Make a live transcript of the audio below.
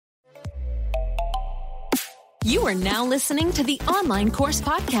You are now listening to the Online Course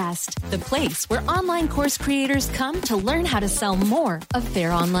Podcast, the place where online course creators come to learn how to sell more of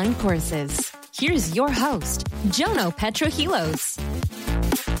their online courses. Here's your host, Jono Petrohilos.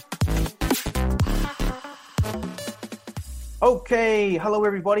 Okay, hello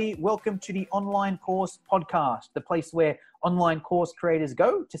everybody. Welcome to the Online Course Podcast, the place where online course creators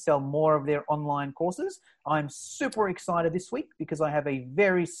go to sell more of their online courses. I'm super excited this week because I have a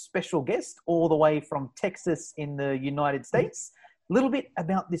very special guest all the way from Texas in the United States. A little bit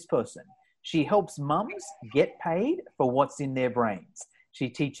about this person. She helps mums get paid for what's in their brains. She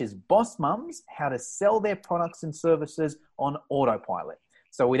teaches boss mums how to sell their products and services on autopilot.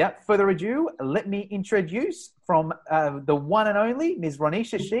 So without further ado, let me introduce from the one and only Ms.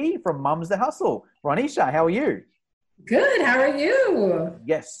 Ronisha Shee from Mums That Hustle. Ronisha, how are you? Good. How are you?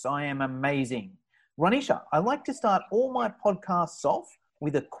 Yes, I am amazing. Ronisha, I like to start all my podcasts off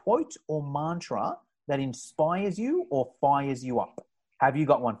with a quote or mantra that inspires you or fires you up. Have you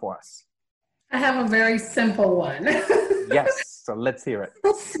got one for us? I have a very simple one. Yes, so let's hear it.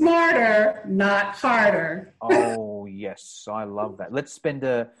 Smarter, not harder. Oh, yes, I love that. Let's spend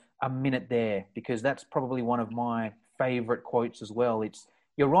a minute there because that's probably one of my favorite quotes as well.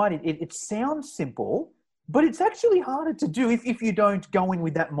 You're right, it sounds simple, but it's actually harder to do if you don't go in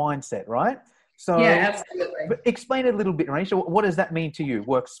with that mindset, right? So, yeah, absolutely. But explain it a little bit, Ranisha. What does that mean to you?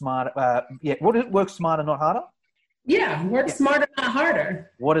 Work smarter. What is it? Work smarter, not harder. Yeah, work smarter, not harder.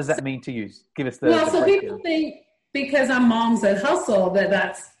 What does that mean to you? Give us the. Well, the so breakdown. people think because I'm Moms That Hustle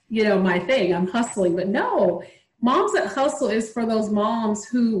that's my thing. I'm hustling, but no, Moms That Hustle is for those moms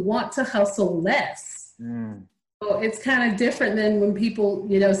who want to hustle less. Mm. So it's kind of different than when people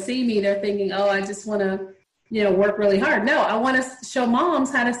see me. They're thinking, oh, I just want to work really hard. No, I want to show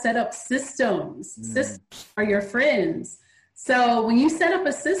moms how to set up systems. Systems are your friends. So when you set up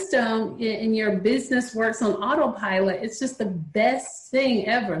a system and your business works on autopilot, it's just the best thing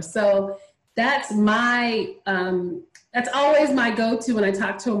ever. So that's that's always my go-to when I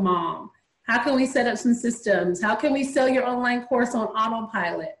talk to a mom. How can we set up some systems? How can we sell your online course on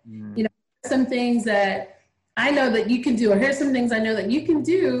autopilot? Some things that I know that you can do, or here's some things I know that you can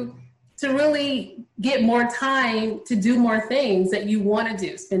do to really get more time to do more things that you want to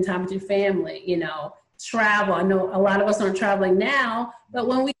do. Spend time with your family, travel. I know a lot of us aren't traveling now, but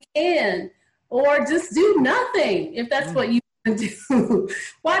when we can, or just do nothing, if that's what you want to do.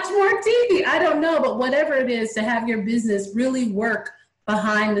 Watch more TV. I don't know, but whatever it is to have your business really work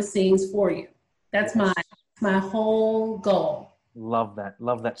behind the scenes for you. That's my whole goal. Love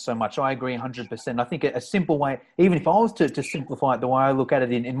that so much. I agree 100%. I think a simple way, even if I was to simplify it, the way I look at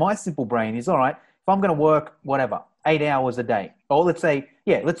it in my simple brain is, all right, if I'm going to work, 8 hours a day, or let's say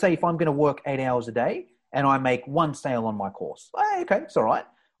if I'm going to work 8 hours a day and I make one sale on my course, okay, it's all right.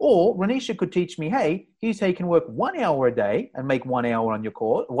 Or Ronisha could teach me, hey, here's how you can work 1 hour a day and make 1 hour on your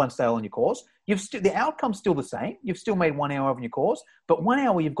course, one sale on your course. The outcome's still the same. You've still made 1 hour on your course, but 1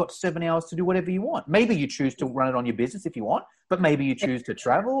 hour, you've got 7 hours to do whatever you want. Maybe you choose to run it on your business if you want, but maybe you choose to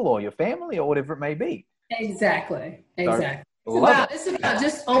travel or your family or whatever it may be. Exactly. So, it's about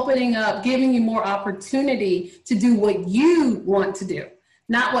just opening up, giving you more opportunity to do what you want to do,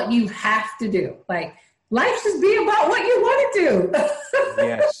 not what you have to do. Like, life should be about what you want to do.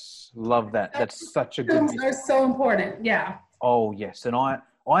 Yes, love that. That's such a good. They're so important. Yeah. Oh yes, and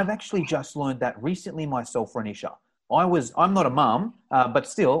I've actually just learned that recently myself, Ronisha. I'm not a mum, but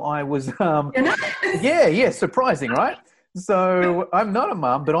still I was. You're not? Yeah, surprising, right? So I'm not a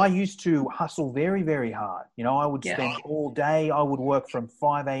mum, but I used to hustle very, very hard. I would spend all day. I would work from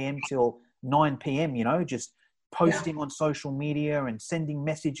 5 a.m. till 9 p.m. just posting on social media and sending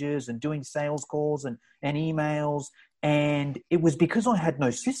messages and doing sales calls and emails. And it was because I had no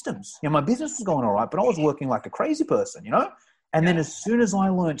systems. My business was going all right, but I was working like a crazy person, And then as soon as I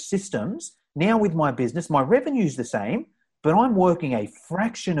learned systems, now with my business, my revenue's the same, but I'm working a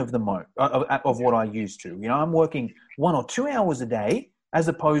fraction of of what I used to. I'm working 1 or 2 hours a day as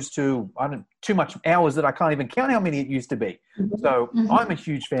opposed to too much hours that I can't even count how many it used to be. So I'm a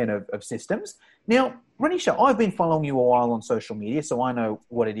huge fan of systems. Now, Ronisha, I've been following you a while on social media, so I know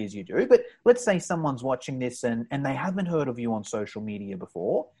what it is you do. But let's say someone's watching this and they haven't heard of you on social media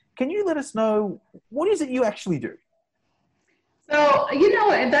before. Can you let us know what is it you actually do? So,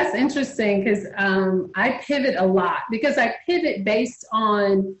 that's interesting because I pivot a lot because I pivot based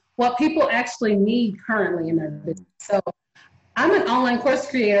on what people actually need currently in their business. So I'm an online course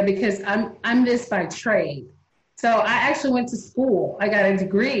creator because I'm this by trade. So I actually went to school. I got a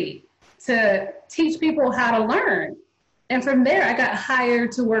degree to teach people how to learn. And from there, I got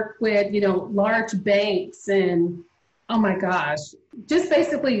hired to work with, large banks and, oh my gosh, just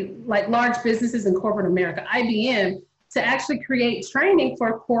basically like large businesses in corporate America, IBM, to actually create training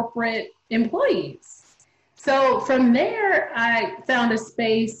for corporate employees. So from there, I found a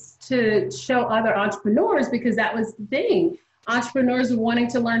space to show other entrepreneurs, because that was the thing. Entrepreneurs were wanting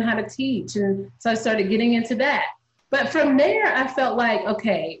to learn how to teach. And so I started getting into that. But from there, I felt like,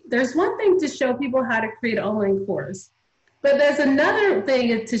 okay, there's one thing to show people how to create an online course, but there's another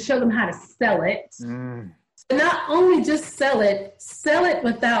thing to show them how to sell it. So not only just sell it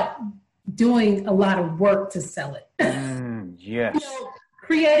without doing a lot of work to sell it. Yes. You know,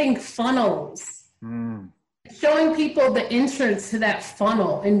 creating funnels, showing people the entrance to that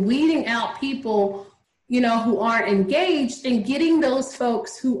funnel and weeding out people, you know, who aren't engaged, and getting those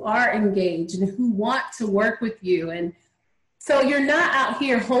folks who are engaged and who want to work with you. And so you're not out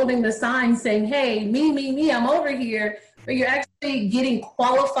here holding the sign saying, hey, me, I'm over here, but you're actually getting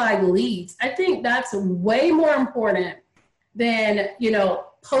qualified leads. I think that's way more important than, you know,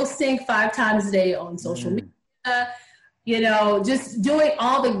 posting 5 times a day on social media, you know, just doing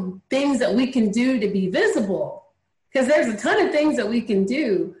all the things that we can do to be visible, because there's a ton of things that we can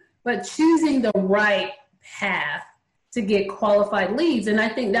do, but choosing the right path to get qualified leads. And I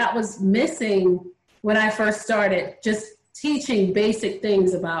think that was missing when I first started just teaching basic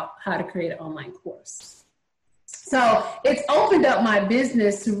things about how to create an online course. So it's opened up my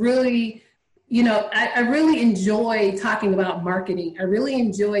business to really, you know, I really enjoy talking about marketing. I really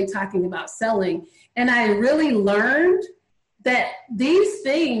enjoy talking about selling. And I really learned that these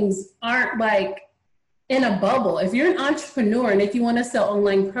things aren't like in a bubble. If you're an entrepreneur and if you want to sell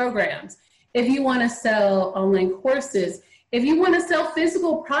online programs, if you want to sell online courses, if you want to sell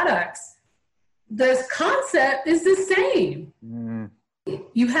physical products, the concept is the same.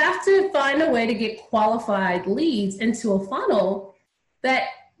 You have to find a way to get qualified leads into a funnel that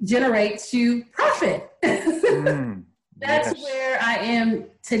generates you profit. That's where I am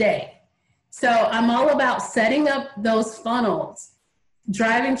today. So I'm all about setting up those funnels,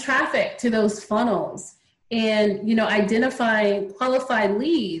 driving traffic to those funnels, and, you know, identifying qualified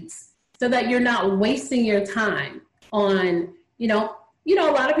leads so that you're not wasting your time on, you know,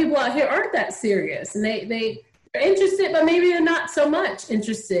 a lot of people out here aren't that serious, and they're interested, but maybe they're not so much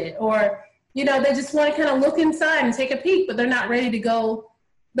interested, or, you know, they just want to kind of look inside and take a peek, but they're not ready to go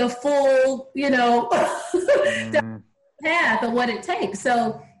the full, you know, path of what it takes.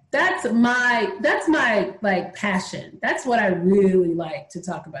 So that's my like passion. That's what I really like to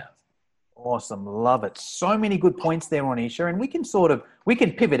talk about. Awesome. Love it. So many good points there, Ronisha. And we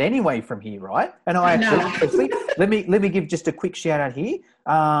can pivot anyway from here, right? And I actually, let me give just a quick shout out here.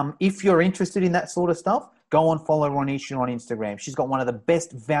 If you're interested in that sort of stuff, go and follow Ronisha on Instagram. She's got one of the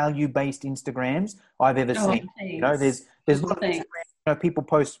best value-based Instagrams I've ever seen. Thanks. You know, there's a lot of Instagram, you know, people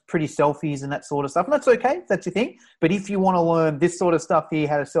post pretty selfies and that sort of stuff. And that's okay. If that's your thing. But if you want to learn this sort of stuff here,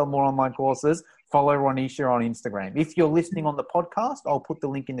 how to sell more online courses, follow Ronisha on Instagram. If you're listening on the podcast, I'll put the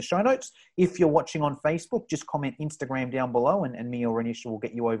link in the show notes. If you're watching on Facebook, just comment Instagram down below, and me or Ronisha will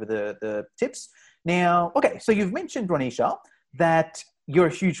get you over the tips. Now, okay, so you've mentioned, Ronisha, that you're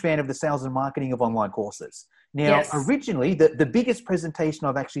a huge fan of the sales and marketing of online courses. Now, originally, the biggest presentation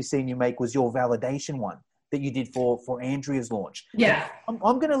I've actually seen you make was your validation one that you did for Andrea's launch. Yeah. I'm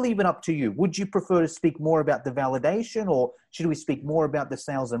going to leave it up to you. Would you prefer to speak more about the validation, or should we speak more about the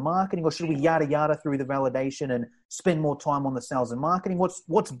sales and marketing, or should we yada through the validation and spend more time on the sales and marketing?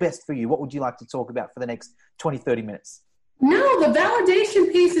 What's best for you? What would you like to talk about for the next 20, 30 minutes? No, the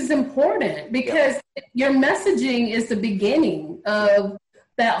validation piece is important, because your messaging is the beginning of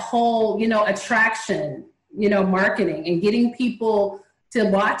that whole, you know, attraction, you know, marketing and getting people to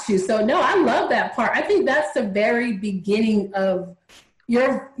watch you. So no, I love that part. I think that's the very beginning of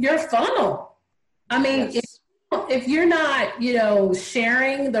your funnel. I mean, if you're not, you know,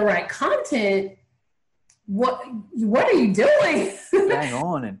 sharing the right content, what are you doing? Hang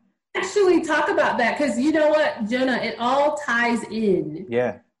on and actually talk about that, because you know what, Jonah, it all ties in.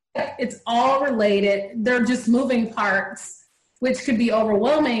 Yeah. It's all related. They're just moving parts, which could be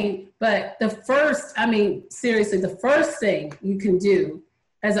overwhelming. But the first thing you can do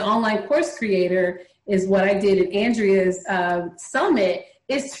as an online course creator is what I did at Andrea's summit,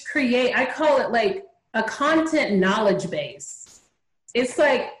 is to create, I call it like a content knowledge base. It's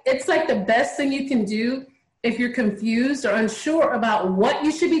like the best thing you can do if you're confused or unsure about what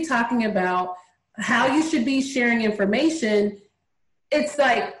you should be talking about, how you should be sharing information. It's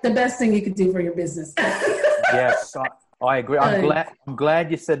like the best thing you could do for your business. Yes, I agree. I'm glad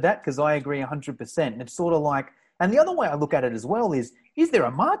you said that, because I agree 100%. And it's sort of like, and the other way I look at it as well is there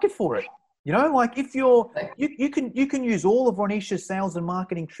a market for it? You know, like if you can use all of Ronisha's sales and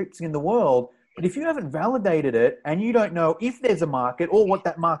marketing tricks in the world, But if you haven't validated it and you don't know if there's a market or what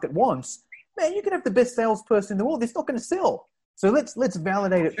that market wants, man, you can have the best salesperson in the world. It's not going to sell. So let's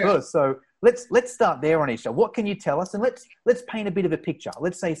validate it first. So let's start there, Anisha. What can you tell us? And let's paint a bit of a picture.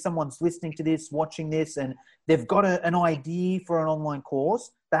 Let's say someone's listening to this, watching this, and they've got an idea for an online course.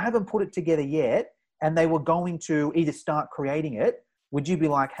 They haven't put it together yet, and they were going to either start creating it. Would you be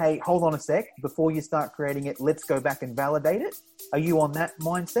like, hey, hold on a sec, before you start creating it, let's go back and validate it? Are you on that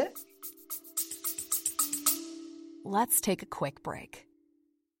mindset? Let's take a quick break.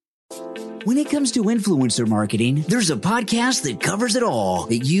 When it comes to influencer marketing, there's a podcast that covers it all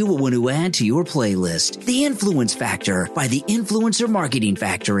that you will want to add to your playlist. The Influence Factor by the Influencer Marketing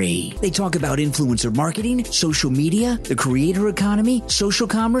Factory. They talk about influencer marketing, social media, the creator economy, social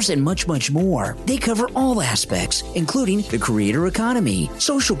commerce, and much, much more. They cover all aspects, including the creator economy,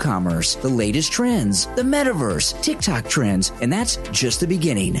 social commerce, the latest trends, the metaverse, TikTok trends, and that's just the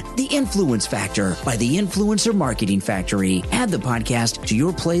beginning. The Influence Factor by the Influencer Marketing Factory. Add the podcast to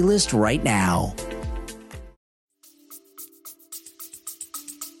your playlist right now.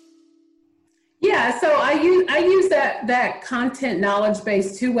 Yeah, so I use that content knowledge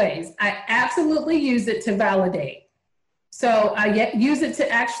base two ways. I absolutely use it to validate. So I use it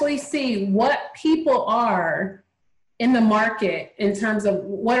to actually see what people are in the market in terms of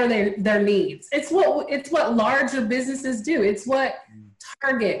what are their needs. It's what larger businesses do. It's what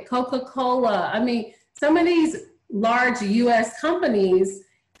Target, Coca-Cola. I mean, some of these large US companies,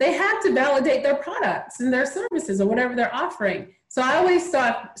 they have to validate their products and their services or whatever they're offering. So I always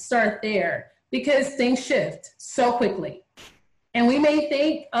start there because things shift so quickly. And we may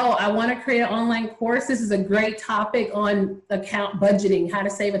think, oh, I want to create an online course. This is a great topic on account budgeting, how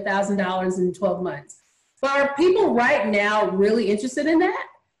to save $1,000 in 12 months. But are people right now really interested in that?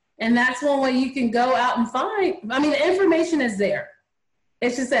 And that's one way you can go out and find. I mean, the information is there.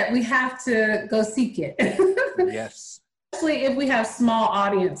 It's just that we have to go seek it. Yes. Especially if we have small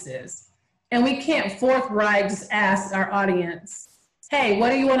audiences and we can't forthright just ask our audience, hey, what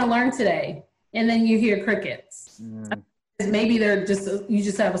do you want to learn today? And then you hear crickets. Maybe you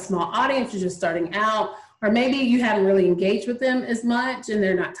just have a small audience, you're just starting out, or maybe you haven't really engaged with them as much and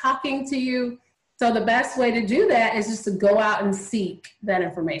they're not talking to you. So the best way to do that is just to go out and seek that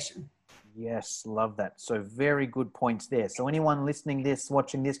information. Yes, love that. So very good points there. So anyone listening this,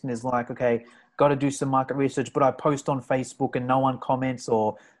 watching this, and is like, okay, got to do some market research, but I post on Facebook and no one comments,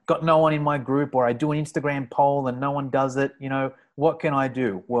 or got no one in my group, or I do an Instagram poll and no one does it. You know, what can I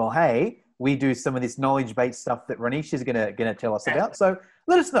do? Well, hey, we do some of this knowledge-based stuff that Ranisha is going to tell us about. So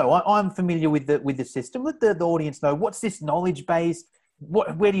let us know. I'm familiar with the system. Let the audience know, what's this knowledge-based?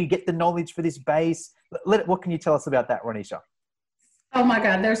 Where do you get the knowledge for this base? What can you tell us about that, Ranisha? Oh my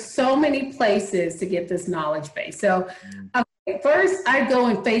God, there's so many places to get this knowledge base. So first I go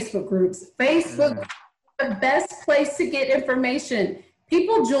in Facebook groups. Facebook, the best place to get information.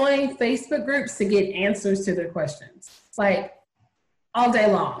 People join Facebook groups to get answers to their questions, like all day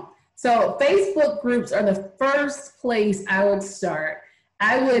long. So Facebook groups are the first place I would start.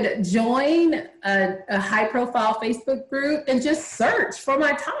 I would join a high profile Facebook group and just search for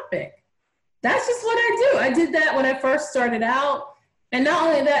my topic. That's just what I do. I did that when I first started out. And not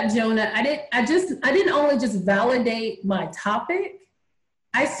only that, Jonah, I didn't only just validate my topic.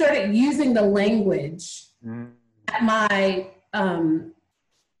 I started using the language that my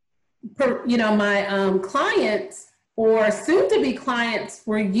clients or soon-to-be clients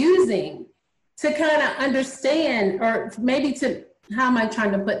were using to kind of understand, or maybe to, how am I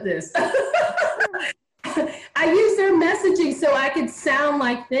trying to put this? I used their messaging so I could sound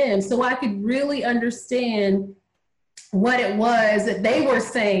like them, so I could really understand what it was that they were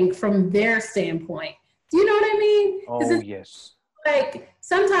saying from their standpoint. Do you know what I mean? Oh, yes. Like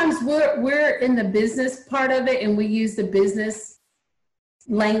sometimes we're in the business part of it and we use the business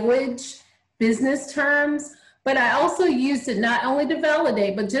language, business terms, but I also used it not only to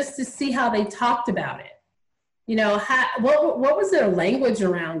validate, but just to see how they talked about it. You know, what was their language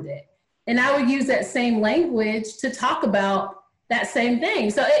around it? And I would use that same language to talk about that same thing.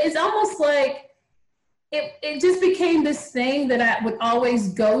 So it's almost like it just became this thing that I would always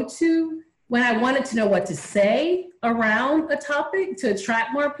go to when I wanted to know what to say around a topic to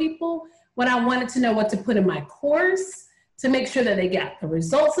attract more people, when I wanted to know what to put in my course to make sure that they got the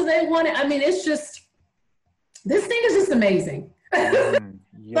results that they wanted. I mean, it's just, this thing is just amazing. Yes.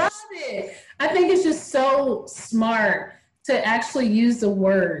 Love it. I think it's just so smart to actually use the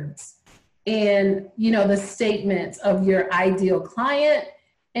words and, you know, the statements of your ideal client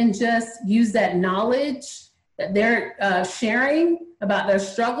and just use that knowledge that they're sharing about their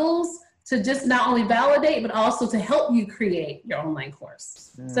struggles to just not only validate, but also to help you create your online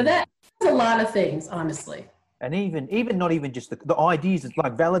course. So that's a lot of things, honestly. And even not even just the ideas, it's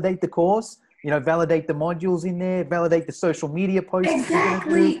like validate the course, validate the modules in there, validate the social media posts.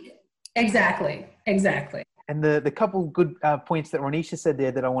 Exactly. And the couple good points that Ronisha said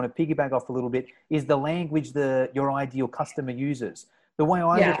there that I want to piggyback off a little bit is the language your ideal customer uses. The way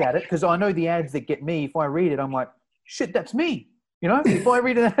I look at it, because I know the ads that get me, if I read it, I'm like, shit, that's me. If I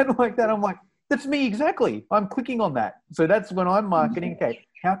read an ad like that, I'm like, that's me exactly. I'm clicking on that. So that's when I'm marketing. Okay,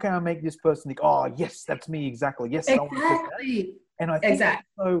 how can I make this person think, oh, yes, that's me exactly. Yes, I want to click that. And I think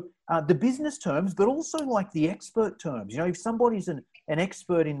so the business terms, but also like the expert terms. If somebody's an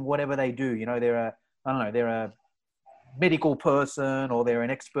expert in whatever they do, they're a medical person or they're an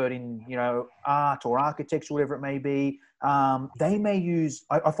expert in, art or architecture, whatever it may be. They may use,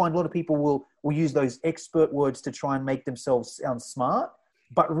 I find a lot of people will use those expert words to try and make themselves sound smart.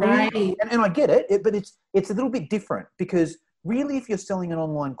 But really, and I get it, but it's a little bit different because really if you're selling an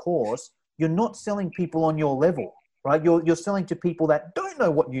online course, you're not selling people on your level, right? You're selling to people that don't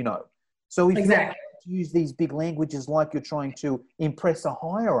know what you know. So if you use these big languages like you're trying to impress a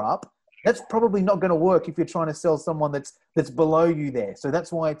higher up, that's probably not going to work if you're trying to sell someone that's below you there. So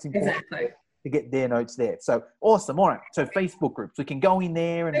that's why it's important to get their notes there. So awesome. All right. So Facebook groups, we can go in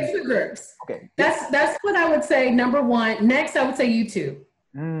there and Facebook groups. Okay. That's what I would say. Number one. Next, I would say YouTube.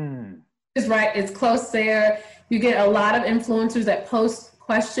 Is right. It's close there. You get a lot of influencers that post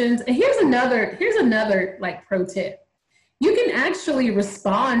questions. And here's another like pro tip. You can actually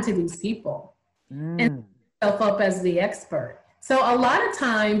respond to these people and yourself up as the expert. So a lot of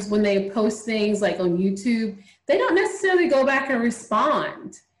times when they post things like on YouTube, they don't necessarily go back and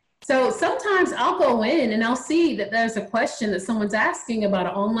respond. So sometimes I'll go in and I'll see that there's a question that someone's asking about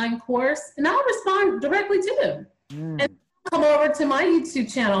an online course, and I'll respond directly to them. And come over to my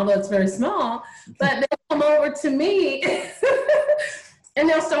YouTube channel, although it's very small, but they'll come over to me and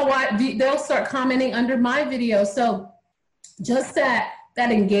they'll start commenting under my video. So just that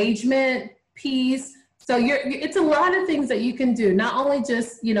engagement piece. So it's a lot of things that you can do. Not only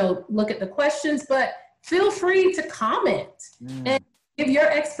just, look at the questions, but feel free to comment and give your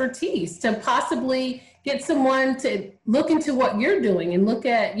expertise to possibly get someone to look into what you're doing and look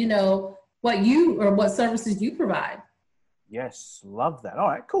at, what services you provide. Yes, love that. All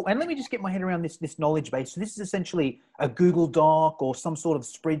right, cool. And let me just get my head around this knowledge base. So this is essentially a Google Doc or some sort of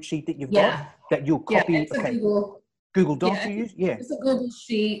spreadsheet that you've got that you'll copy. It's a Google Doc you use? Yeah. It's a Google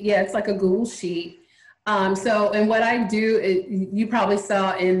sheet. Yeah, it's like a Google sheet. And what I do, you probably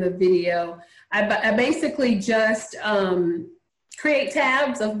saw in the video, I basically just create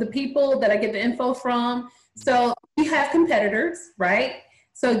tabs of the people that I get the info from. So we have competitors, right?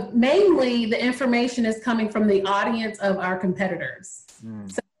 So mainly the information is coming from the audience of our competitors.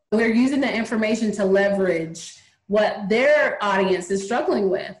 So we're using the information to leverage what their audience is struggling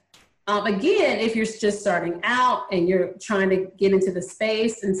with. Again, if you're just starting out and you're trying to get into the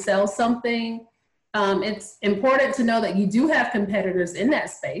space and sell something, it's important to know that you do have competitors in that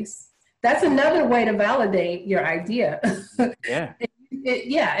space. That's another way to validate your idea. Yeah.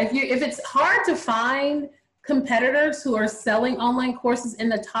 If it's hard to find competitors who are selling online courses in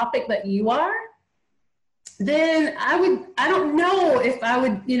the topic that you are, then I don't know if I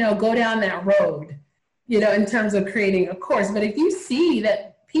would, go down that road, in terms of creating a course. But if you see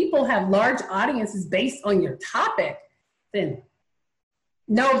that people have large audiences based on your topic, then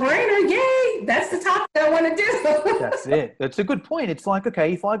no brainer, yay, that's the topic I want to do. That's it. That's a good point. It's like,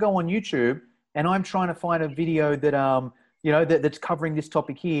 okay, if I go on YouTube and I'm trying to find a video that, that's covering this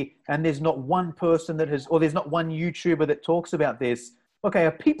topic here, and there's not one person there's not one YouTuber that talks about this. Okay,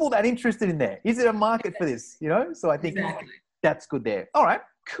 are people that interested in there? Is it a market for this? So I think that's good there. All right,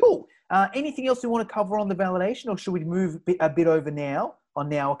 cool. Anything else we want to cover on the validation, or should we move a bit over now?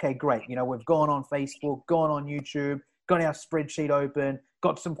 Okay, great. We've gone on Facebook, gone on YouTube, got our spreadsheet open,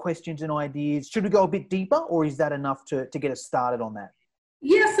 got some questions and ideas. Should we go a bit deeper, or is that enough to get us started on that?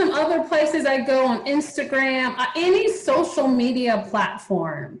 Yeah, some other places I go on Instagram, any social media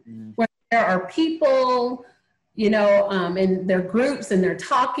platform where there are people, in their groups and they're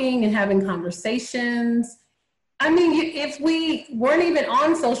talking and having conversations. I mean, if we weren't even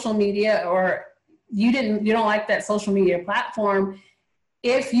on social media, or you don't like that social media platform,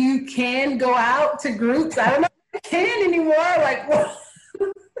 if you can go out to groups, I don't know if you can anymore,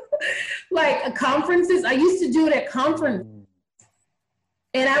 like conferences. I used to do it at conferences.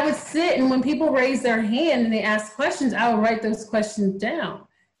 And I would sit, and when people raise their hand and they ask questions, I would write those questions down.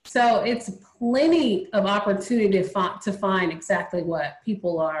 So it's plenty of opportunity to find exactly what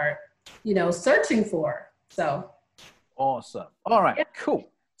people are, searching for. So awesome. All right, cool.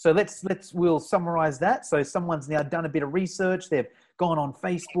 So we'll summarize that. So someone's now done a bit of research. They've gone on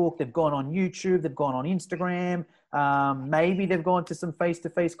Facebook, they've gone on YouTube, they've gone on Instagram. Maybe they've gone to some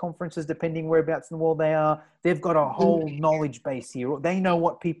face-to-face conferences, depending whereabouts in the world they are. They've got a whole knowledge base here. They know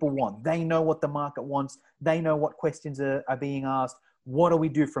what people want. They know what the market wants. They know what questions are being asked. What do we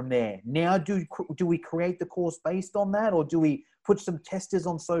do from there? Now, do we create the course based on that? Or do we put some testers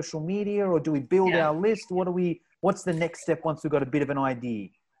on social media? Or do we build our list? What's the next step once we've got a bit of an idea?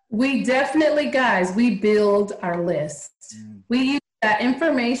 We definitely, guys, we build our list. We use that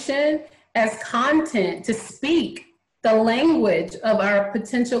information as content to speak the language of our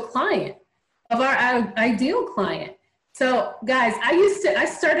potential client, of our ideal client. So guys, I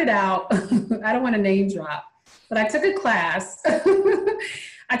started out, I don't want to name drop, but I took a class.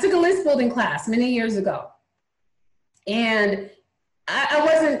 I took a list building class many years ago. And I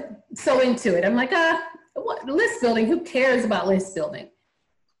wasn't so into it. I'm like, what, list building, who cares about list building?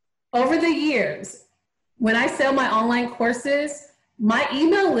 Over the years, when I sell my online courses, my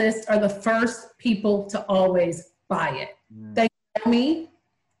email lists are the first people to always buy it. They tell me,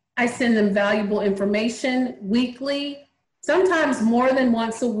 I send them valuable information weekly, sometimes more than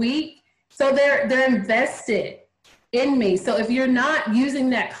once a week. So they're invested in me. So if you're not using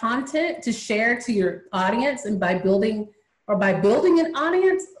that content to share to your audience and by building an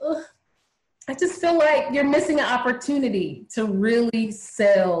audience, I just feel like you're missing an opportunity to really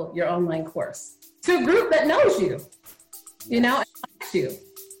sell your online course to a group that knows you, and likes you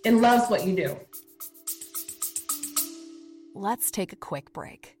and loves what you do. Let's take a quick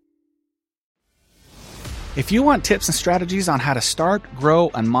break. If you want tips and strategies on how to start, grow,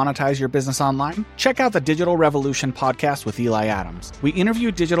 and monetize your business online, check out the Digital Revolution podcast with Eli Adams. We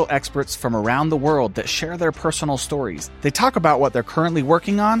interview digital experts from around the world that share their personal stories. They talk about what they're currently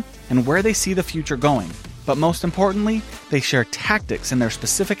working on and where they see the future going. But most importantly, they share tactics in their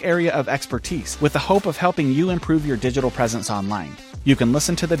specific area of expertise with the hope of helping you improve your digital presence online. You can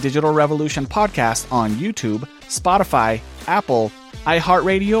listen to the Digital Revolution podcast on YouTube, Spotify, Apple,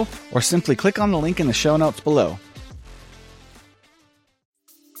 iHeartRadio, or simply click on the link in the show notes below.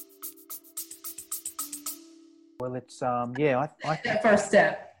 Well, it's, I That first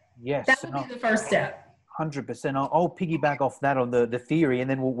step. Yes. That would be the first step. 100%. I'll piggyback off that on the theory, and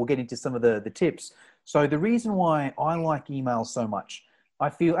then we'll get into some of the tips. So the reason why I like email so much,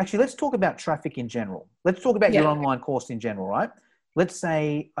 let's talk about traffic in general. Let's talk about your online course in general, right? Let's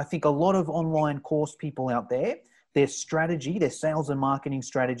say, I think a lot of online course people out there, their strategy, their sales and marketing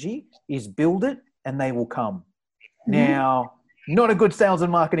strategy is build it and they will come. Now, not a good sales and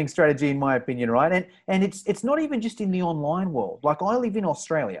marketing strategy in my opinion, right? And it's not even just in the online world. Like I live in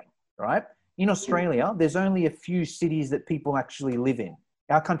Australia, right? In Australia, there's only a few cities that people actually live in.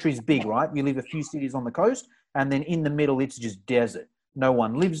 Our country's big, right? You live a few cities on the coast and then in the middle, it's just desert. No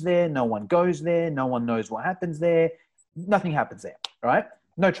one lives there. No one goes there. No one knows what happens there. Nothing happens there, right?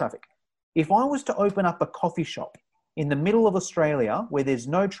 No traffic. If I was to open up a coffee shop in the middle of Australia where there's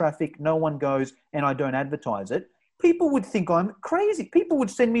no traffic, no one goes, and I don't advertise it, people would think I'm crazy. People would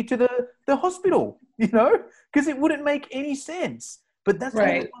send me to the hospital, because it wouldn't make any sense. But that's what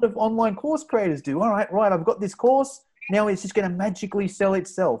a lot of online course creators do. All right, I've got this course. Now it's just going to magically sell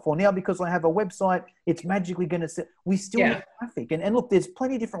itself. Or now because I have a website, it's magically going to sell. We still need traffic. And look, there's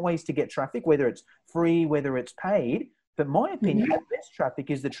plenty of different ways to get traffic, whether it's free, whether it's paid. But my opinion, the best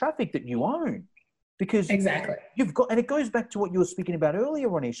traffic is the traffic that you own. Because you've got, and it goes back to what you were speaking about earlier,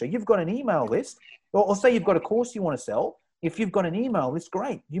 Ronisha, you've got an email list, or say you've got a course you want to sell. If you've got an email list,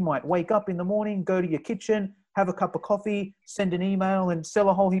 great. You might wake up in the morning, go to your kitchen, have a cup of coffee, send an email and sell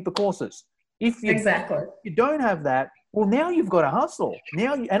a whole heap of courses. If you don't have that, well, now you've got to hustle.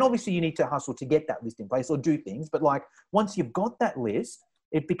 And obviously you need to hustle to get that list in place or do things. But like once you've got that list,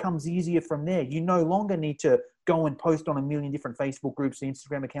 it becomes easier from there. You no longer need to go and post on a million different Facebook groups,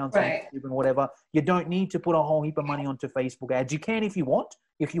 Instagram accounts, and whatever. You don't need to put a whole heap of money onto Facebook ads. You can if you want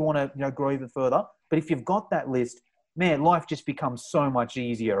to, grow even further. But if you've got that list, man, life just becomes so much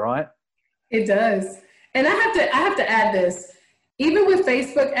easier, right? It does. And I have to add this. Even with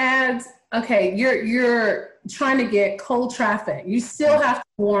Facebook ads, okay, you're trying to get cold traffic. You still have to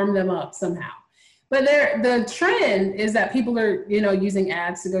warm them up somehow. But the trend is that people are, using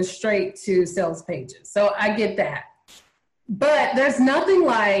ads to go straight to sales pages. So I get that. But there's nothing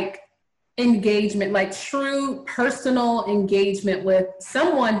like engagement, like true personal engagement with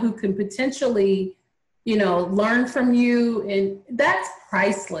someone who can potentially, learn from you. And that's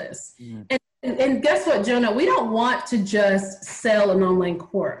priceless. And guess what, Jonah? We don't want to just sell an online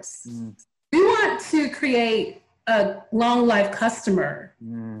course. We want to create a long life customer.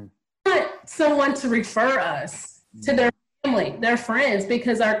 We want someone to refer us to their family, they're friends,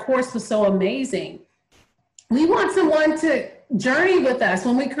 because our course was so amazing. We want someone to journey with us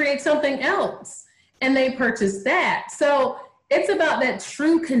when we create something else and they purchase that. So it's about that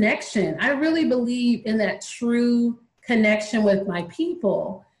true connection. I really believe in that true connection with my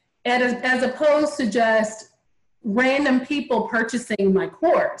people, as opposed to just random people purchasing my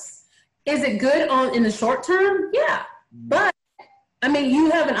course. Is it good in the short term? Yeah. But I mean, you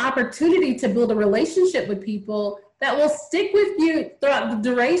have an opportunity to build a relationship with people that will stick with you throughout the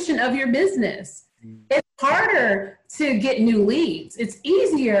duration of your business. It's harder to get new leads. It's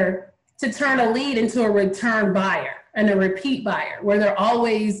easier to turn a lead into a return buyer and a repeat buyer, where they're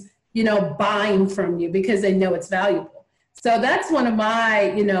always, buying from you because they know it's valuable. So that's one of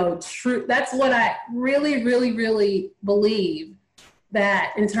my, that's what I really, really, really believe,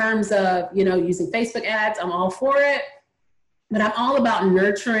 that in terms of, using Facebook ads, I'm all for it. But I'm all about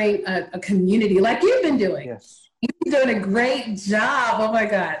nurturing a community like you've been doing. Yes. You've been doing a great job. Oh my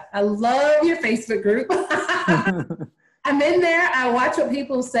God. I love your Facebook group. I'm in there. I watch what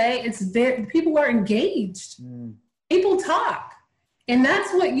people say. People are engaged. People talk. And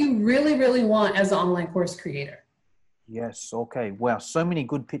that's what you really, really want as an online course creator. Yes. Okay. Wow. So many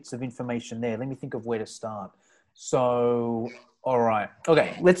good bits of information there. Let me think of where to start. So, all right.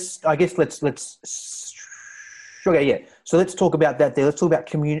 Okay. Okay, yeah. So let's talk about that there. Let's talk about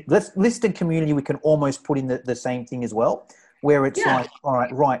community. Let's list and community. We can almost put in the same thing as well, where it's like, all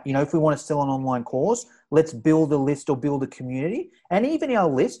right. If we want to sell an online course, let's build a list or build a community. And even our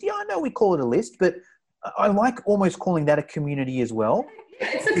list, I know we call it a list, but I like almost calling that a community as well.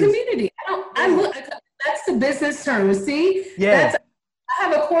 It's a community. That's the business term. See? Yeah. I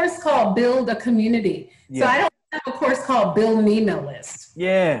have a course called Build a Community. Yeah. So I don't have a course called Build an Email List.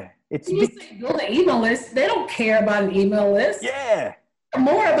 Yeah. You say build an email list, they don't care about an email list. Yeah.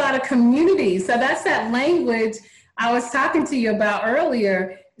 More about a community. So that's that language I was talking to you about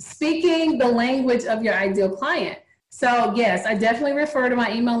earlier, speaking the language of your ideal client. So yes, I definitely refer to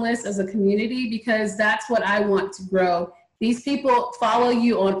my email list as a community, because that's what I want to grow. These people follow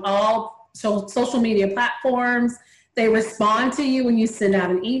you on all social media platforms. They respond to you when you send out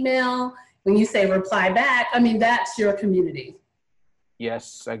an email, when you say reply back. I mean, that's your community.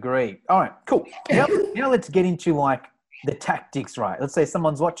 Yes, agree. All right, cool. Now let's get into like the tactics, right? Let's say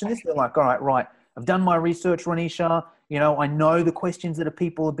someone's watching this. They're like, all right. I've done my research, Ronisha. I know the questions that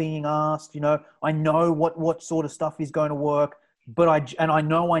people are being asked. I know what sort of stuff is going to work, but I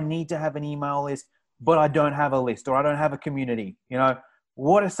know I need to have an email list, but I don't have a list, or I don't have a community.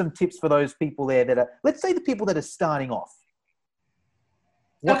 What are some tips for those people there that are, let's say, the people that are starting off?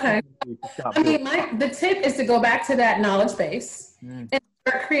 Okay. The tip is to go back to that knowledge base and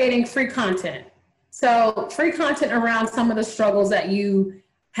start creating free content. So free content around some of the struggles that you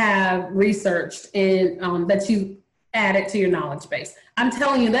have researched and that you added to your knowledge base. I'm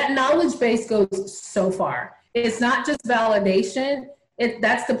telling you, that knowledge base goes so far. It's not just validation.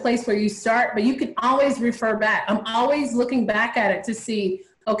 That's the place where you start, but you can always refer back. I'm always looking back at it to see,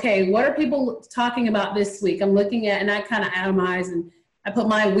 okay, what are people talking about this week? I'm looking at, and I kind of itemize, and I put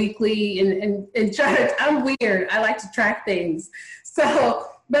my weekly and try to, I'm weird. I like to track things. So,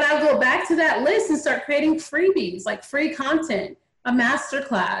 but I'll go back to that list and start creating freebies, like free content, a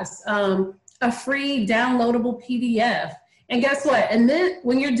masterclass, a free downloadable PDF. And guess what? And then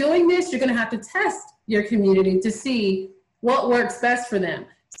when you're doing this, you're going to have to test your community to see what works best for them.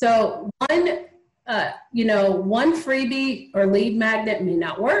 So one freebie or lead magnet may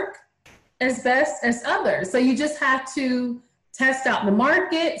not work as best as others. So you just have to test out the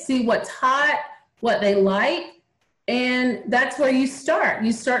market, see what's hot, what they like, and that's where you start.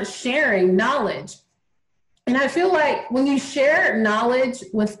 You start sharing knowledge. And I feel like when you share knowledge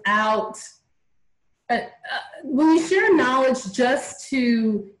when you share knowledge just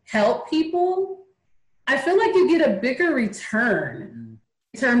to help people, I feel like you get a bigger return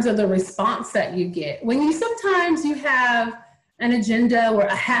in terms of the response that you get. Sometimes you have an agenda where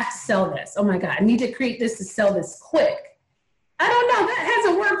I have to sell this. Oh my God, I need to create this to sell this quick. I don't know. That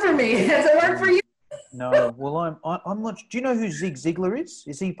hasn't worked for me. Has it worked for you? No. Well, I'm not. Do you know who Zig Ziglar is?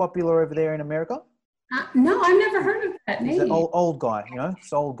 Is he popular over there in America? No, I've never heard of that name. He's an old guy.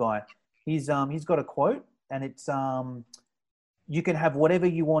 It's an old guy. He's got a quote, and it's you can have whatever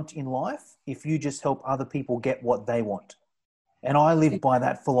you want in life if you just help other people get what they want. And I live by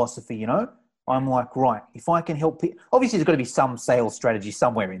that philosophy. I'm like, right, if I can help people, obviously there's got to be some sales strategy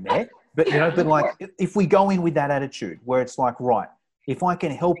somewhere in there. But, but like, if we go in with that attitude where it's like, right, if I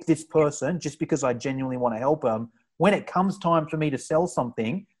can help this person just because I genuinely want to help them, when it comes time for me to sell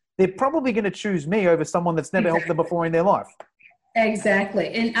something, they're probably going to choose me over someone that's never helped them before in their life.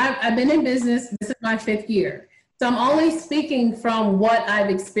 Exactly. And I've been in business. This is my 5th year. So I'm only speaking from what I've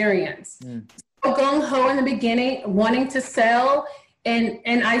experienced. So gung-ho in the beginning, wanting to sell, and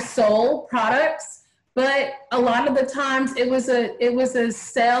I sold products, but a lot of the times it was a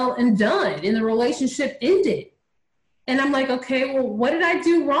sell and done, and the relationship ended. And I'm like, okay, well, what did I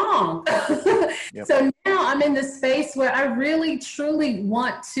do wrong? Yep. So now I'm in this space where I really, truly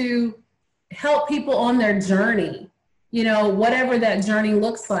want to help people on their journey, whatever that journey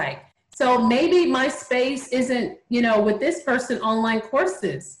looks like. So maybe my space isn't, with this person, online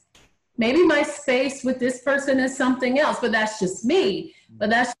courses. Maybe my space with this person is something else, but that's just me. But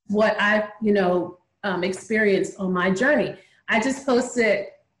that's what I've, experienced on my journey. I just posted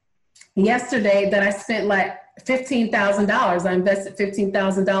yesterday that I spent like $15,000. I invested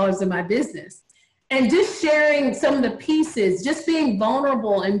 $15,000 in my business. And just sharing some of the pieces, just being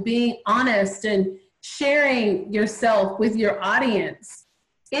vulnerable and being honest and sharing yourself with your audience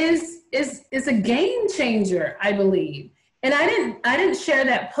is a game changer, I believe. And I didn't share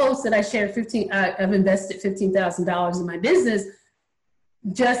that post that I shared I've invested $15,000 in my business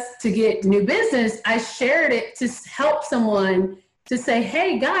just to get new business. I shared it to help someone, to say,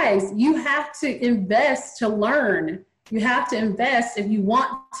 hey guys, you have to invest to learn. You have to invest if you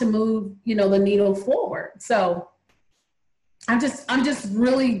want to move, the needle forward. So I'm just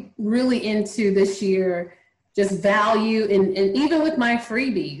really, really into this year, just value and even with my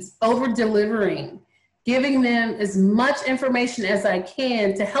freebies, over delivering, giving them as much information as I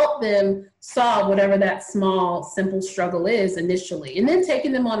can to help them solve whatever that small, simple struggle is initially, and then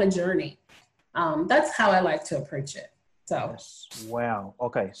taking them on a journey. That's how I like to approach it. So. Wow.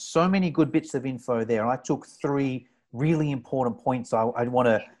 Okay. So many good bits of info there. I took 3 really important points I'd want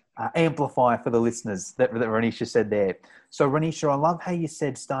to amplify for the listeners that Ranisha said there. So Ranisha, I love how you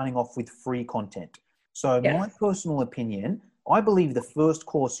said starting off with free content. So yes. My personal opinion, I believe the first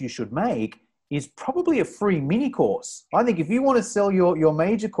course you should make is probably a free mini course. I think if you want to sell your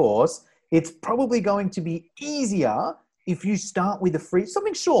major course, it's probably going to be easier if you start with a free,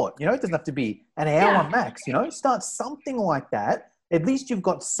 something short, it doesn't have to be an hour max, start something like that. At least you've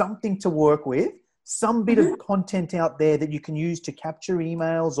got something to work with, some bit of content out there that you can use to capture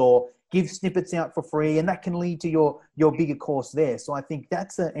emails or give snippets out for free. And that can lead to your bigger course there. So I think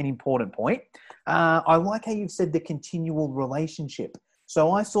that's an important point. I like how you've said the continual relationship.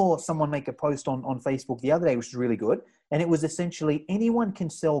 So I saw someone make a post on Facebook the other day, which is really good. And it was essentially anyone can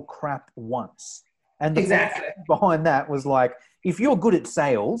sell crap once. And the exactly behind that was like, if you're good at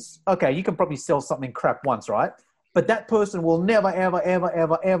sales, okay, you can probably sell something crap once, right? But that person will never, ever, ever,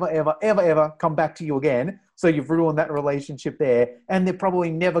 ever, ever, ever, ever, ever come back to you again. So you've ruined that relationship there. And they're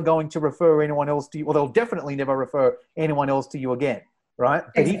probably never going to refer anyone else to you. Well, they'll definitely never refer anyone else to you again, right?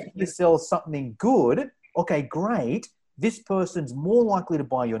 But if you sell something good, okay, great. This person's more likely to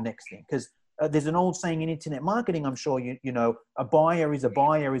buy your next thing. Because there's an old saying in internet marketing, I'm sure you know, a buyer is a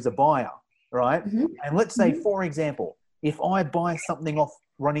buyer is a buyer. Right? Mm-hmm. And let's say, for example, if I buy something off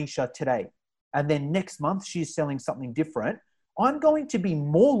Ranisha today, and then next month she's selling something different, I'm going to be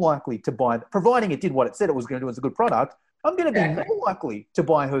more likely to buy, providing it did what it said it was going to do, it's a good product, I'm going to be more likely to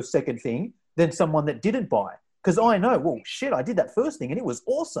buy her second thing than someone that didn't buy. Because I know, well, shit, I did that first thing and it was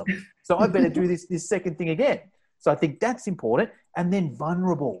awesome. So I better do this second thing again. So I think that's important. And then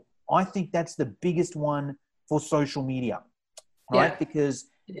vulnerable. I think that's the biggest one for social media, right? Yeah. Because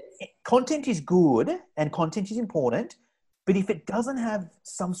content is good and content is important, but if it doesn't have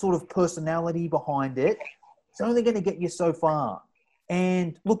some sort of personality behind it, it's only going to get you so far.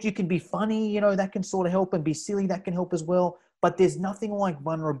 And look, you can be funny, that can sort of help, and be silly, that can help as well. But there's nothing like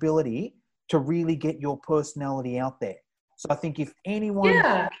vulnerability to really get your personality out there. So I think if anyone...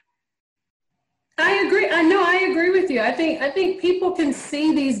 Yeah, I agree. I agree with you. I think people can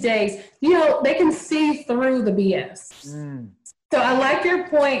see these days, they can see through the BS. So I like your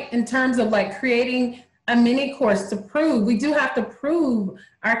point in terms of like creating a mini course to prove. We do have to prove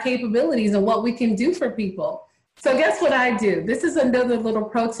our capabilities and what we can do for people. So guess what I do? This is another little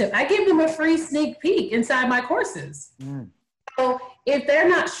pro tip. I give them a free sneak peek inside my courses. So if they're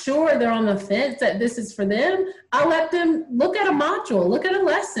not sure, they're on the fence that this is for them, I'll let them look at a module, look at a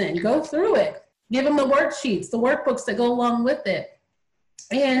lesson, go through it, give them the worksheets, the workbooks that go along with it,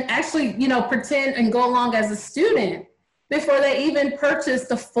 and actually, pretend and go along as a student before they even purchase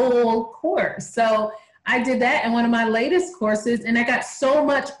the full course. So I did that in one of my latest courses, and I got so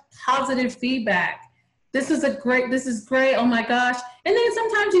much positive feedback. This is great, oh my gosh. And then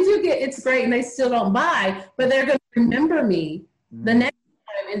sometimes you do get, it's great, and they still don't buy, but they're gonna remember me the next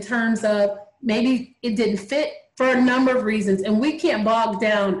time in terms of maybe it didn't fit for a number of reasons, and we can't bog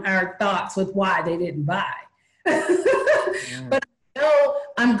down our thoughts with why they didn't buy. But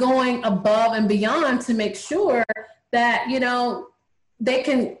I'm going above and beyond to make sure that, you know, they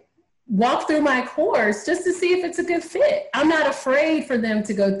can walk through my course just to see if it's a good fit. I'm not afraid for them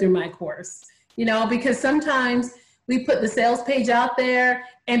to go through my course, you know, because sometimes we put the sales page out there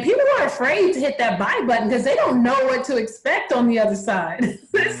and people are afraid to hit that buy button because they don't know what to expect on the other side.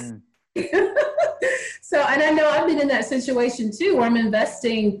 So, and I know I've been in that situation too, where I'm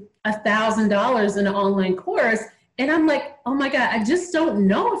investing $1,000 in an online course. And I'm like, oh my God, I just don't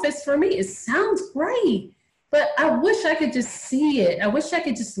know if it's for me. It sounds great, but I wish I could just see it. I wish I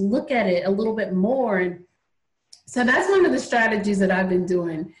could just look at it a little bit more. And so that's one of the strategies that I've been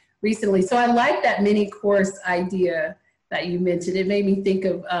doing recently. So I like that mini course idea that you mentioned. It made me think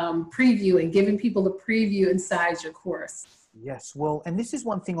of previewing, giving people a preview inside your course. Yes, well, and this is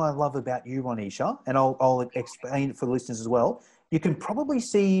one thing I love about you, Ronisha, and I'll explain it for the listeners as well. You can probably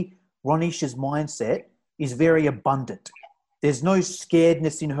see Ronisha's mindset is very abundant. There's no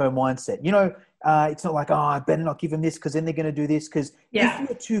scaredness in her mindset. You know, it's not like, oh, I better not give them this because then they're going to do this. Because if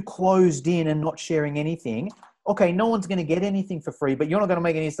you're too closed in and not sharing anything, okay, no one's going to get anything for free, but you're not going to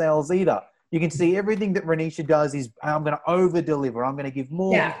make any sales either. You can see everything that Ronisha does is, I'm going to over-deliver. I'm going to give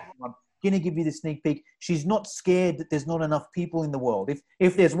more. Yeah. I'm going to give you the sneak peek. She's not scared that there's not enough people in the world.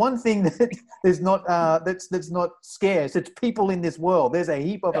 If there's one thing that there's not that's not scarce, it's people in this world. There's a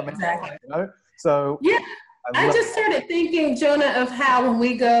heap of them. Exactly. You know? So yeah. I just started thinking, Jonah, of how when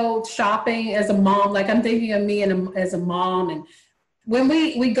we go shopping as a mom, like I'm thinking of me as a mom, and when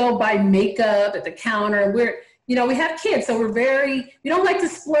we go buy makeup at the counter, we have kids, so we don't like to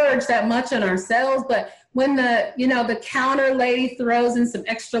splurge that much on ourselves, but when the counter lady throws in some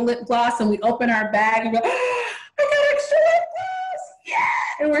extra lip gloss and we open our bag and go, oh, I got extra lip gloss,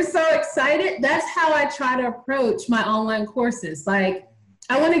 yeah! And we're so excited. That's how I try to approach my online courses. Like,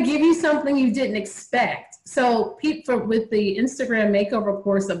 I want to give you something you didn't expect. So with the Instagram makeover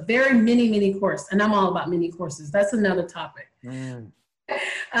course, a very mini course, and I'm all about mini courses. That's another topic.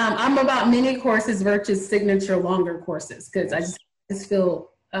 I'm about mini courses versus signature longer courses because I just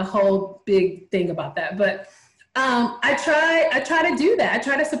feel a whole big thing about that. But I try to do that. I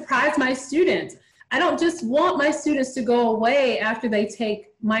try to surprise my students. I don't just want my students to go away after they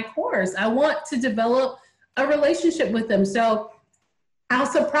take my course. I want to develop a relationship with them. So I'll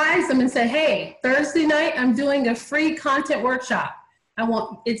surprise them and say, hey, Thursday night, I'm doing a free content workshop.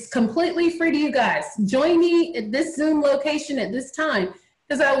 It's completely free to you guys. Join me at this Zoom location at this time,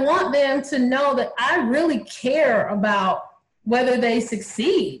 because I want them to know that I really care about whether they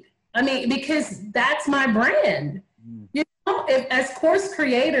succeed. I mean, because that's my brand. You know, if as course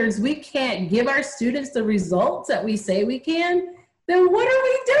creators, we can't give our students the results that we say we can, then what are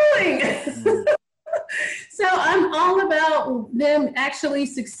we doing? So I'm all about them actually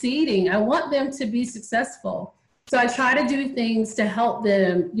succeeding. I want them to be successful. So I try to do things to help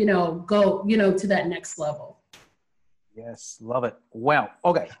them, go, to that next level. Yes, love it. Wow.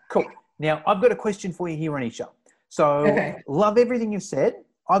 Okay, cool. Now I've got a question for you here, Ronisha. So love everything you've said.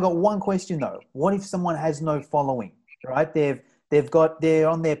 I got one question though. What if someone has no following, right? They're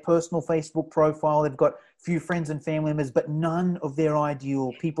on their personal Facebook profile. They've got a few friends and family members, but none of their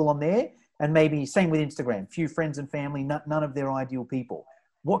ideal people on there. And maybe same with Instagram, few friends and family, none of their ideal people.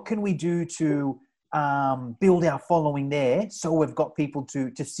 What can we do to build our following there so we've got people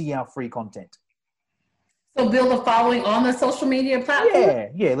to see our free content? So build a following on the social media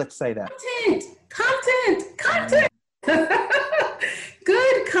platform? Yeah, let's say that. Content.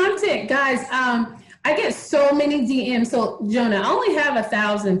 Good content, guys. I get so many DMs. So Jonah, I only have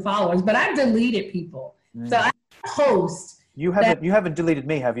 1,000 followers, but I've deleted people. So I post. You haven't deleted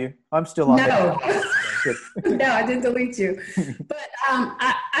me, have you? I'm still on there. No, I didn't delete you. But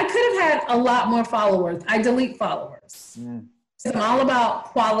I could have had a lot more followers. I delete followers. So I'm all about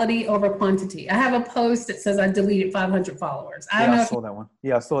quality over quantity. I have a post that says I deleted 500 followers. I saw that one.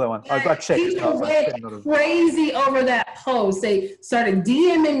 Yeah, I saw that one. I checked. People went crazy over that post. They started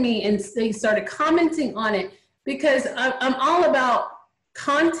DMing me and they started commenting on it because I'm all about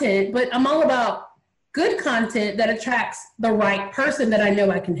content, but I'm all about good content that attracts the right person that I know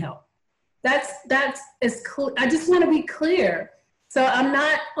I can help. That's as clear. I just want to be clear. So I'm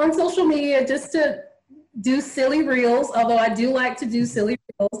not on social media just to do silly reels, although I do like to do silly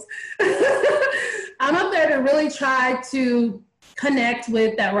reels. I'm up there to really try to connect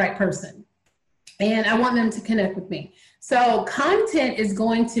with that right person. And I want them to connect with me. So content is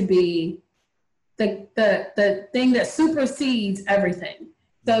going to be the thing that supersedes everything.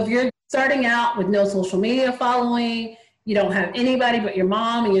 So if you're starting out with no social media following, you don't have anybody but your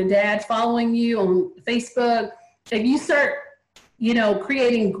mom and your dad following you on Facebook, if you start,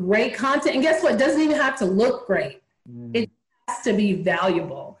 creating great content, and guess what? It doesn't even have to look great. It has to be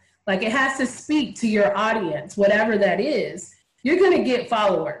valuable. Like it has to speak to your audience, whatever that is. You're going to get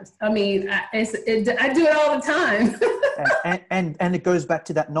followers. I mean, I do it all the time. and it goes back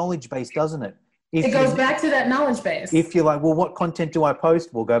to that knowledge base, doesn't it? It goes back to that knowledge base. If you're like, well, what content do I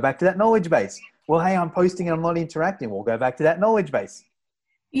post? We'll go back to that knowledge base. Well, hey, I'm posting and I'm not interacting. We'll go back to that knowledge base.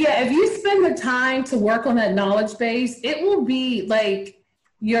 Yeah, if you spend the time to work on that knowledge base, it will be like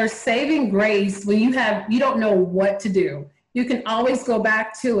your saving grace when you don't know what to do. You can always go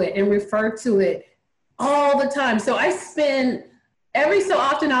back to it and refer to it all the time. So I spend every so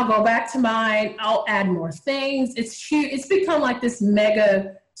often I'll go back to mine. I'll add more things. It's huge. It's become like this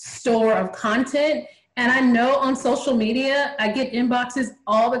mega store of content. And I know on social media, I get inboxes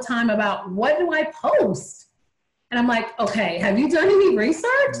all the time about what do I post? And I'm like, okay, have you done any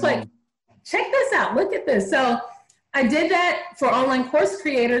research? Like, check this out. Look at this. So I did that for online course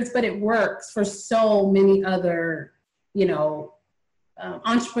creators, but it works for so many other,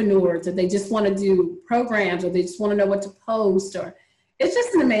 entrepreneurs, or they just want to do programs, or they just want to know what to post, or it's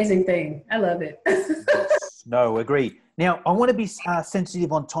just an amazing thing. I love it. No, agree. Now, I want to be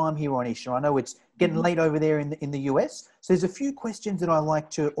sensitive on time here, Anisha. I know it's getting late over there in the US. So there's a few questions that I like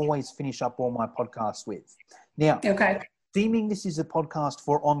to always finish up all my podcasts with. Now, okay. Seeming this is a podcast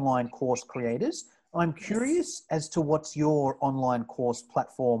for online course creators, I'm curious as to what's your online course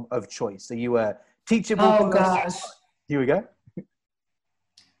platform of choice. Are you a Teachable? Oh, gosh. Here we go.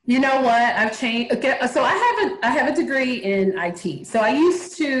 You know what? I've changed. Okay, so I have a degree in IT. So I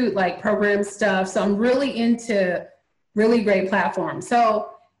used to like program stuff. So I'm really into really great platforms. So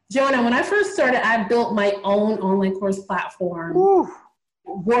Jonah, when I first started, I built my own online course platform,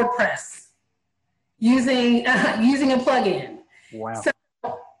 WordPress, using a plugin. Wow. So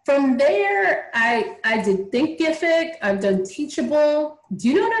from there, I did Thinkific. I've done Teachable. Do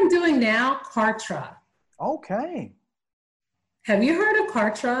you know what I'm doing now? Kartra. Okay. Have you heard of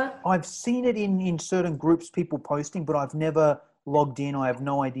Kartra? I've seen it in certain groups, people posting, but I've never logged in. I have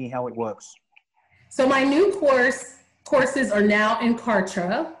no idea how it works. So my new courses are now in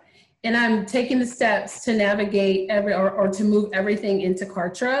Kartra, and I'm taking the steps to navigate or to move everything into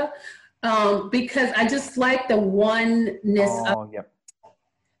Kartra because I just like the oneness of it. Yep.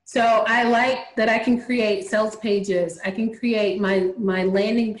 So I like that I can create sales pages. I can create my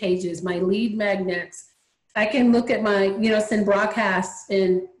landing pages, my lead magnets. I can look at my, send broadcasts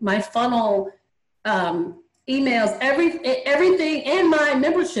and my funnel, emails, everything, and my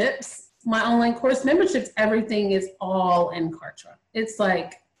memberships, my online course memberships, everything is all in Kartra. It's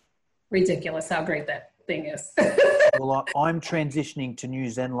like ridiculous how great that thing is. Well, I'm transitioning to New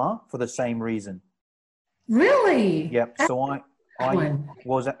Zenla for the same reason. Really? Yep. So I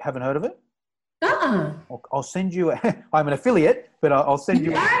haven't heard of it? I'll send you. I'm an affiliate, but I'll send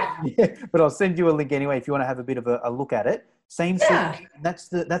you. But I'll send you a link anyway if you want to have a bit of a look at it. Same sort.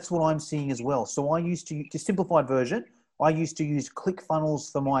 That's what I'm seeing as well. So I used to simplified version. I used to use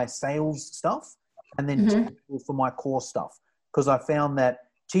ClickFunnels for my sales stuff, and then Teachable for my course stuff, because I found that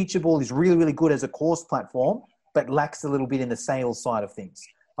Teachable is really, really good as a course platform, but lacks a little bit in the sales side of things.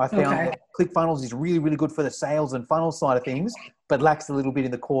 I found that ClickFunnels is really, really good for the sales and funnel side of things, but lacks a little bit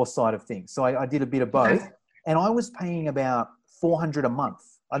in the course side of things. So I did a bit of both, and I was paying about $400 a month.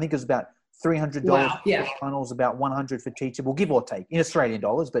 I think it was about $300 for funnels, about $100 for Teachable, give or take in Australian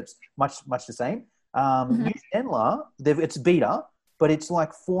dollars, but it's much the same. New Zenla, it's beta, but it's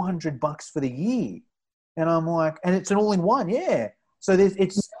like $400 for the year, and I'm like, and it's an all-in-one, So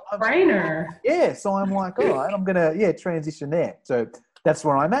it's a brainer. So I'm like, all right, I'm gonna transition there. So that's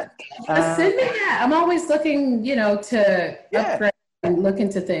where I'm at. Send me that. I'm always looking, to upgrade and look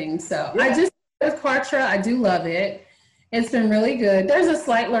into things. So I just with Kartra, I do love it. It's been really good. There's a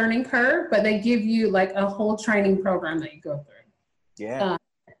slight learning curve, but they give you like a whole training program that you go through. Yeah.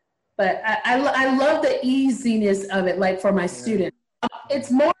 But I love the easiness of it. Like for my students,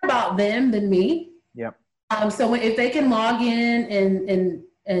 it's more about them than me. Yep. So if they can log in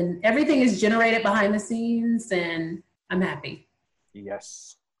and everything is generated behind the scenes, and I'm happy.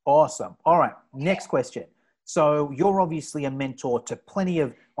 Yes. Awesome. All right. Next question. So you're obviously a mentor to plenty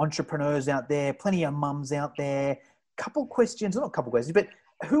of entrepreneurs out there, plenty of mums out there. Not a couple questions, but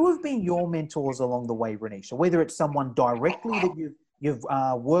who have been your mentors along the way, Renisha? Whether it's someone directly that you've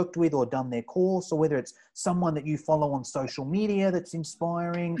worked with or done their course, or whether it's someone that you follow on social media that's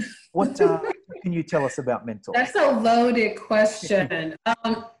inspiring. What can you tell us about mentors? That's a loaded question.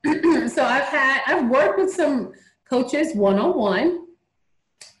 So I've worked with some coaches one-on-one.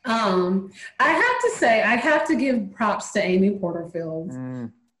 I have to say, I have to give props to Amy Porterfield.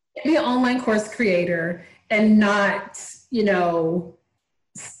 Be an online course creator and not,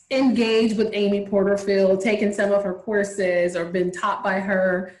 engaged with Amy Porterfield, taken some of her courses or been taught by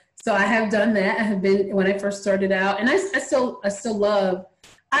her. So I have done that. I have been when I first started out, and I still love.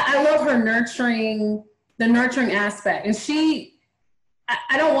 I love her the nurturing aspect, and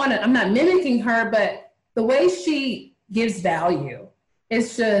I don't want to. I'm not mimicking her, but the way she gives value,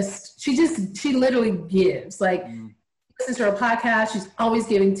 it's just she literally gives. Like, listens to her podcast. She's always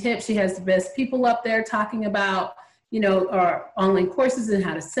giving tips. She has the best people up there talking about, our online courses and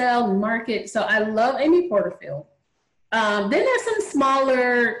how to sell and market. So I love Amy Porterfield. Then there's some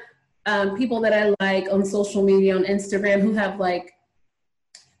smaller people that I like on social media, on Instagram, who have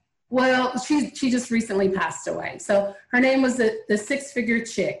she just recently passed away. So her name was the Six Figure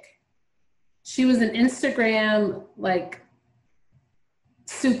Chick. She was an Instagram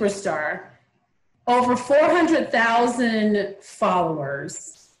superstar, over 400,000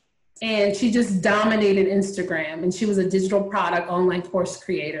 followers. And she just dominated Instagram, and she was a digital product online course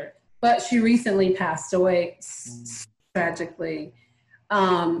creator. But she recently passed away tragically.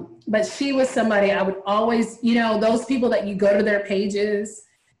 But she was somebody I would always, those people that you go to their pages.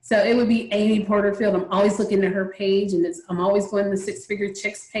 So it would be Amy Porterfield. I'm always looking at her page, and I'm always going to the Six Figure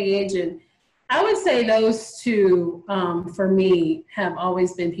Chicks page. And I would say those two, for me, have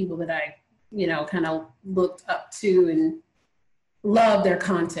always been people that I, kind of looked up to and love their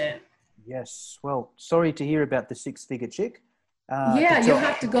content. Yes. Well, sorry to hear about the Six Figure Chick. You'll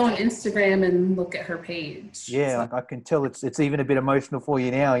have to go on Instagram and look at her page. Yeah, I can tell it's even a bit emotional for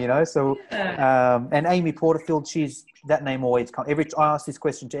you now, So, and Amy Porterfield, that name always comes. I ask this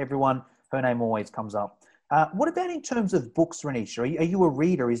question to everyone, her name always comes up. What about in terms of books, Renisha? Are you a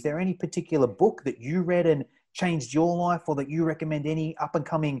reader? Is there any particular book that you read and changed your life, or that you recommend any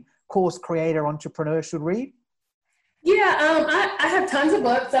up-and-coming course creator, entrepreneur should read? Yeah, I have tons of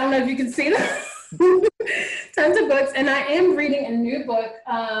books. I don't know if you can see them. Tons of books. And I am reading a new book.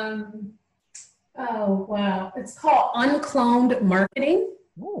 It's called Uncloned Marketing.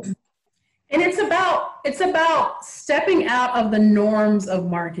 Ooh. And it's about stepping out of the norms of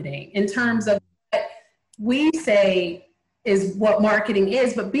marketing in terms of what we say is what marketing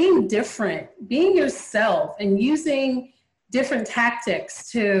is, but being different, being yourself, and using different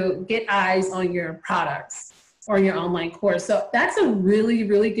tactics to get eyes on your products or your online course. So that's a really,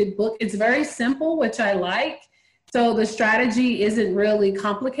 really good book. It's very simple, which I like. So the strategy isn't really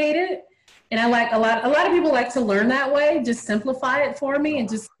complicated. And I like a lot of people like to learn that way. Just simplify it for me and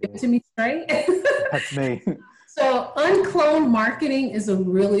just give it to me straight. That's me. So Uncloned Marketing is a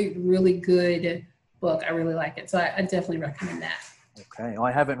really, really good book. I really like it. So I definitely recommend that. Okay.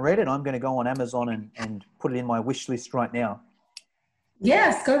 I haven't read it. I'm going to go on Amazon and put it in my wish list right now.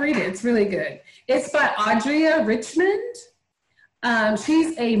 Yes, go read it. It's really good. It's by Audria Richmond.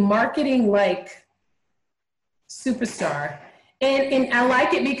 She's a marketing superstar. And I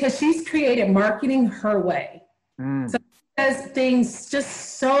like it because she's created marketing her way. So she does things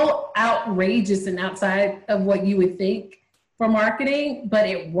just so outrageous and outside of what you would think for marketing, but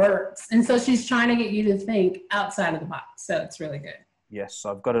it works. And so she's trying to get you to think outside of the box. So it's really good. Yes,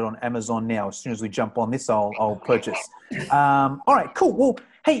 I've got it on Amazon now. As soon as we jump on this, I'll purchase. All right, cool. Well,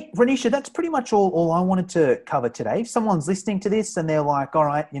 hey, Renisha, that's pretty much all I wanted to cover today. If someone's listening to this and they're like, all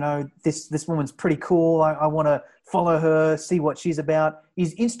right, this woman's pretty cool. I want to follow her, see what she's about.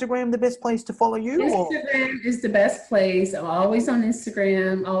 Is Instagram the best place to follow you? Instagram is the best place. I'm always on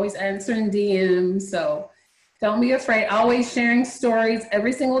Instagram, always answering DMs. So don't be afraid. Always sharing stories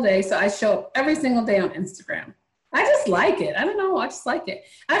every single day. So I show up every single day on Instagram. I just like it. I don't know. I just like it.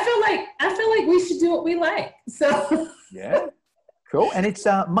 I feel like we should do what we like. So yeah, cool. And it's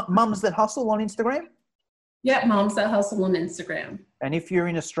Mums That Hustle on Instagram. Yep, Mums That Hustle on Instagram. And if you're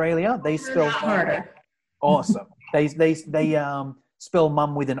in Australia, they spell harder. Awesome. They spell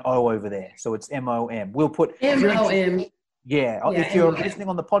mum with an O over there, so it's MOM. We'll put MOM. Yeah, if you're listening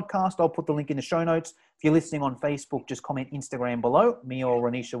on the podcast, I'll put the link in the show notes. If you're listening on Facebook, just comment Instagram below. Me or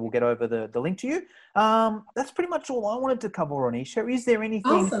Renisha will get over the link to you. That's pretty much all I wanted to cover, Renisha. Is there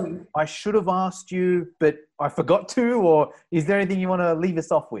anything I should have asked you, but I forgot to, or is there anything you want to leave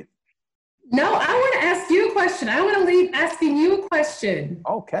us off with? No, I want to ask you a question. I want to leave asking you a question.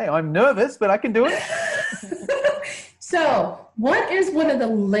 Okay, I'm nervous, but I can do it. So, what is one of the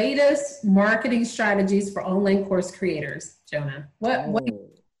latest marketing strategies for online course creators, Jonah? What do you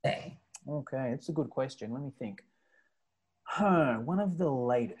say? Okay, it's a good question. Let me think. One of the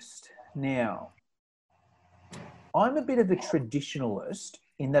latest. Now, I'm a bit of a traditionalist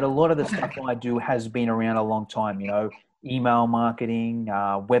in that a lot of the stuff I do has been around a long time, email marketing,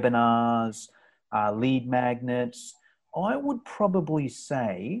 webinars, lead magnets. I would probably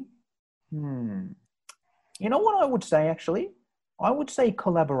say, you know what I would say, actually? I would say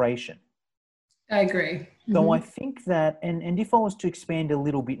collaboration. I agree. So I think that, and if I was to expand a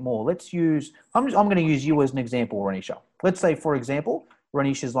little bit more, let's use, I'm going to use you as an example, Renisha. Let's say, for example,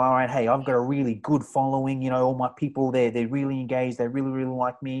 Renisha's like, all right, hey, I've got a really good following, all my people, they're really engaged, they really, really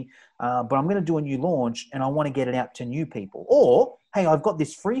like me, but I'm going to do a new launch and I want to get it out to new people. Or, hey, I've got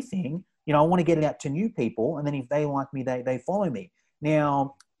this free thing, I want to get it out to new people, and then if they like me, they follow me.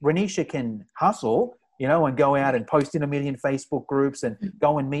 Now, Renisha can hustle, and go out and post in a million Facebook groups and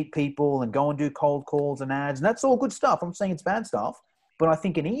go and meet people and go and do cold calls and ads. And that's all good stuff. I'm saying it's bad stuff. But I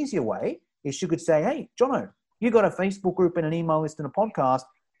think an easier way is she could say, hey, Jono, you got a Facebook group and an email list and a podcast.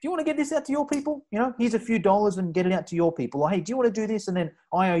 Do you want to get this out to your people? Here's a few dollars and get it out to your people. Or, hey, do you want to do this? And then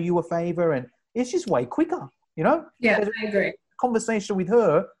I owe you a favor. And it's just way quicker, Yeah, I agree. Conversation with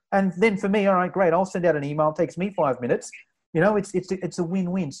her. And then for me, all right, great. I'll send out an email. It takes me 5 minutes. It's a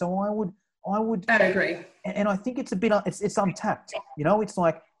win-win. So I agree. And I think it's a bit, it's untapped. It's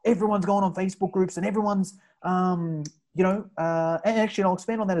like everyone's going on Facebook groups and everyone's, and actually I'll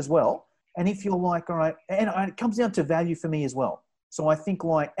expand on that as well. And if you're like, all right, and it comes down to value for me as well. So I think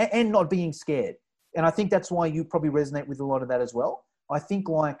and not being scared. And I think that's why you probably resonate with a lot of that as well. I think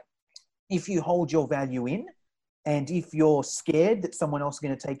if you hold your value in, and if you're scared that someone else is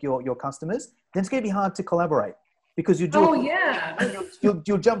going to take your customers, then it's going to be hard to collaborate. Because you'll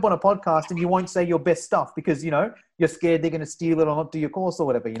jump on a podcast and you won't say your best stuff because, you're scared they're going to steal it or not do your course or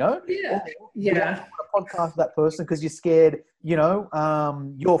whatever, Yeah. Or you don't want to podcast with that person because you're scared,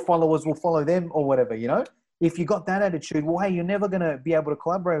 your followers will follow them or whatever, If you got that attitude, well, hey, you're never going to be able to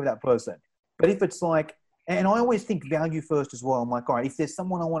collaborate with that person. But if it's like, and I always think value first as well. I'm like, all right, if there's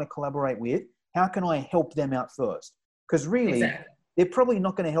someone I want to collaborate with, how can I help them out first? Because really, they're probably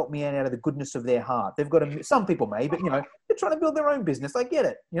not going to help me out of the goodness of their heart. They've got some people may, but they're trying to build their own business. I get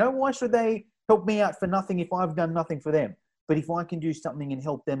it. Why should they help me out for nothing if I've done nothing for them? But if I can do something and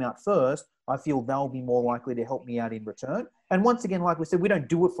help them out first, I feel they'll be more likely to help me out in return. And once again, like we said, we don't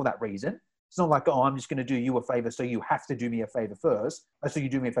do it for that reason. It's not like, oh, I'm just going to do you a favor, so you have to do me a favor first, so you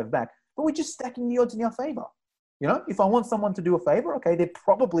do me a favor back. But we're just stacking the odds in our favor. If I want someone to do a favor, okay, they're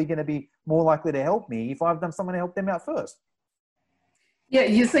probably going to be more likely to help me if I've done something to help them out first.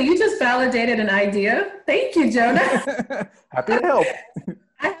 Yeah, so you just validated an idea. Thank you, Jonah. Happy to help.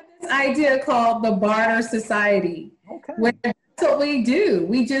 I have this idea called the barter society. Okay. Where that's what we do.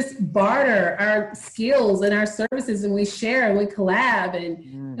 We just barter our skills and our services, and we share and we collab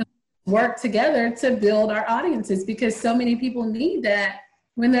and work together to build our audiences, because so many people need that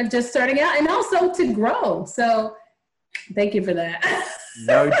when they're just starting out and also to grow. So thank you for that.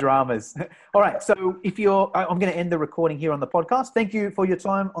 No dramas. All right. So I'm going to end the recording here on the podcast. Thank you for your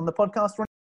time on the podcast, Ron.